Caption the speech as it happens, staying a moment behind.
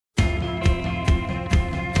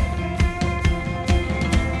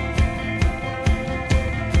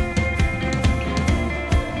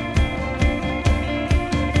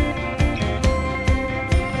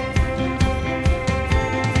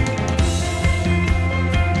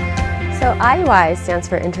So IUI stands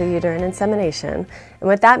for Intrauterine Insemination, and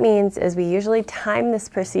what that means is we usually time this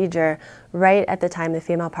procedure right at the time the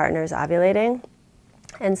female partner is ovulating.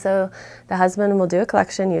 And so the husband will do a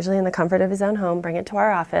collection, usually in the comfort of his own home, bring it to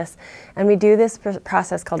our office, and we do this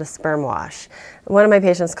process called a sperm wash. One of my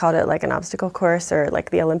patients called it like an obstacle course or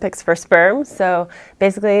like the Olympics for sperm. So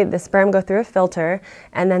basically the sperm go through a filter,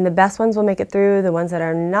 and then the best ones will make it through. The ones that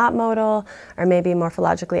are not motile or maybe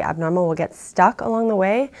morphologically abnormal will get stuck along the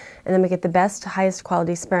way, and then we get the best, highest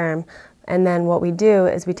quality sperm. And then what we do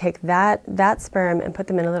is we take that sperm and put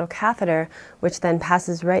them in a little catheter, which then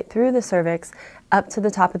passes right through the cervix up to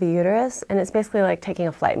the top of the uterus, and it's basically like taking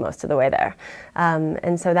a flight most of the way there.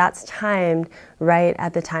 And so that's timed right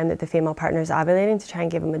at the time that the female partner is ovulating to try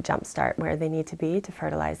and give them a jump start where they need to be to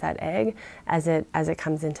fertilize that egg as it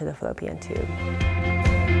comes into the fallopian tube.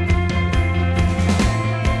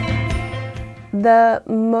 The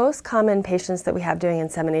most common patients that we have doing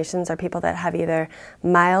inseminations are people that have either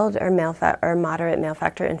mild or moderate male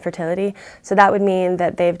factor infertility. So that would mean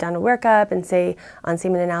that they've done a workup and say on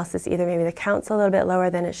semen analysis either maybe the count's a little bit lower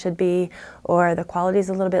than it should be or the quality's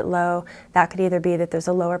a little bit low. That could either be that there's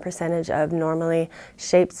a lower percentage of normally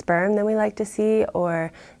shaped sperm than we like to see,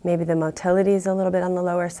 or maybe the motility is a little bit on the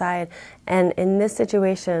lower side. And in this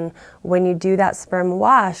situation, when you do that sperm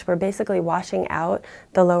wash, we're basically washing out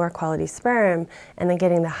the lower quality sperm and then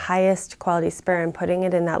getting the highest quality sperm, putting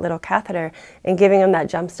it in that little catheter and giving them that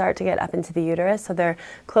jump start to get up into the uterus so they're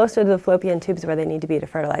closer to the fallopian tubes where they need to be to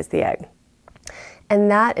fertilize the egg. And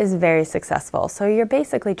that is very successful. So you're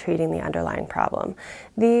basically treating the underlying problem.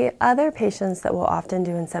 The other patients that we'll often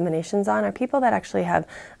do inseminations on are people that actually have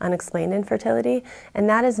unexplained infertility, and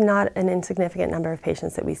that is not an insignificant number of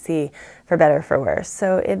patients that we see, for better or for worse.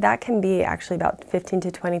 So that can be actually about 15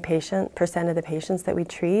 to 20% of the patients that we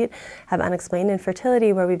treat have unexplained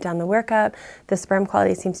infertility, where we've done the workup, the sperm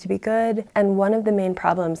quality seems to be good, and one of the main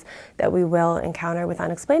problems that we will encounter with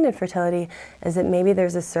unexplained infertility is that maybe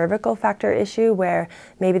there's a cervical factor issue where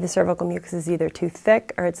maybe the cervical mucus is either too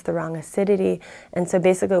thick or it's the wrong acidity. And so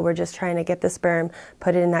basically we're just trying to get the sperm,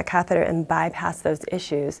 put it in that catheter and bypass those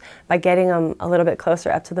issues by getting them a little bit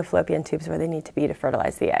closer up to the fallopian tubes where they need to be to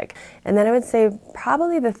fertilize the egg. And then I would say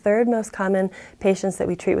probably the third most common patients that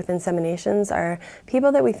we treat with inseminations are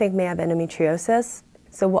people that we think may have endometriosis.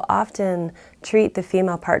 So we'll often treat the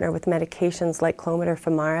female partner with medications like Clomid or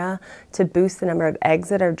Femara to boost the number of eggs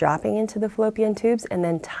that are dropping into the fallopian tubes and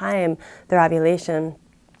then time their ovulation,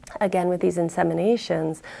 again with these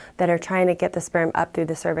inseminations that are trying to get the sperm up through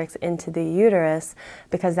the cervix into the uterus,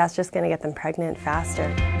 because that's just going to get them pregnant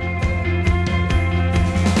faster.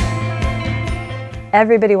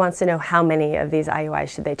 Everybody wants to know how many of these IUIs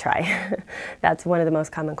should they try. That's one of the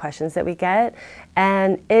most common questions that we get,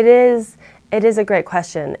 and it is a great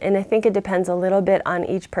question, and I think it depends a little bit on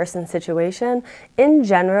each person's situation. In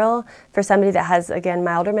general, for somebody that has, again,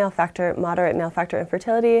 milder male factor, moderate male factor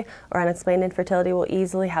infertility, or unexplained infertility, we'll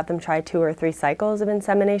easily have them try 2 or 3 cycles of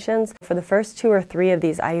inseminations. For the first 2 or 3 of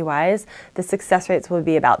these IUIs, the success rates will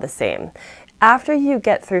be about the same. After you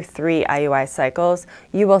get through 3 IUI cycles,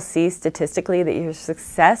 you will see statistically that your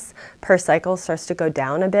success per cycle starts to go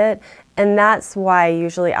down a bit. And that's why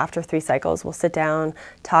usually after 3 cycles, we'll sit down,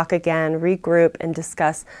 talk again, regroup, and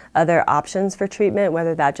discuss other options for treatment,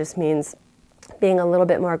 whether that just means being a little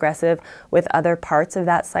bit more aggressive with other parts of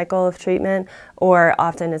that cycle of treatment, or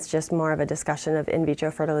often it's just more of a discussion of in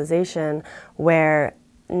vitro fertilization where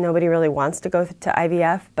nobody really wants to go to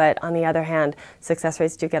IVF, but on the other hand, success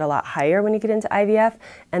rates do get a lot higher when you get into IVF,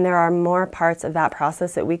 and there are more parts of that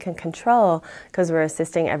process that we can control because we're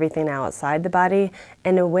assisting everything now outside the body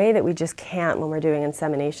in a way that we just can't when we're doing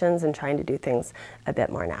inseminations and trying to do things a bit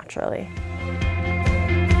more naturally.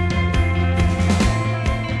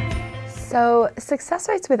 So success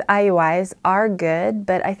rates with IUIs are good,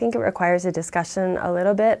 but I think it requires a discussion a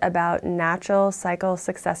little bit about natural cycle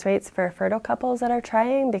success rates for fertile couples that are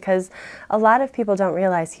trying, because a lot of people don't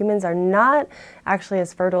realize humans are not actually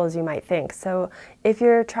as fertile as you might think. So if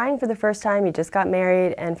you're trying for the first time, you just got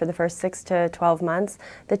married, and for the first 6 to 12 months,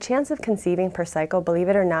 the chance of conceiving per cycle, believe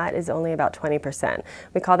it or not, is only about 20%.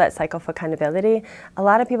 We call that cycle fecundability. A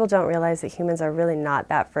lot of people don't realize that humans are really not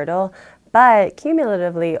that fertile, but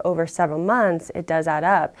cumulatively over several months, it does add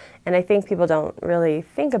up. And I think people don't really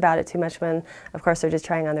think about it too much when, of course, they're just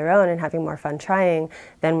trying on their own and having more fun trying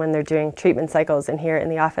than when they're doing treatment cycles. And here in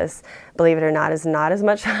the office, believe it or not, is not as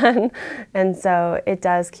much fun. And so it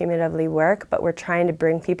does cumulatively work, but we're trying to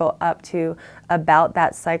bring people up to about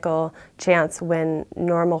that cycle chance when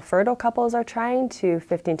normal fertile couples are trying to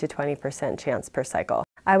 15 to 20% chance per cycle.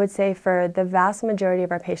 I would say for the vast majority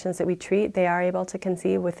of our patients that we treat, they are able to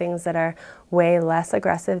conceive with things that are way less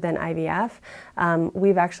aggressive than IVF.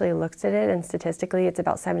 We've actually looked at it, and statistically it's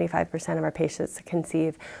about 75% of our patients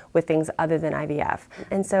conceive with things other than IVF.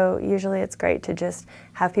 And so usually it's great to just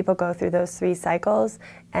have people go through those 3 cycles,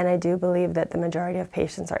 and I do believe that the majority of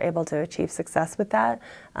patients are able to achieve success with that.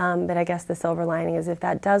 But I guess the silver lining is if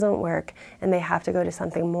that doesn't work and they have to go to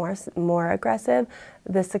something more aggressive,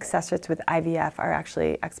 the success rates with IVF are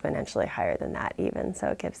actually exponentially higher than that even, so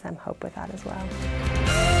it gives them hope with that as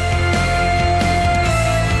well.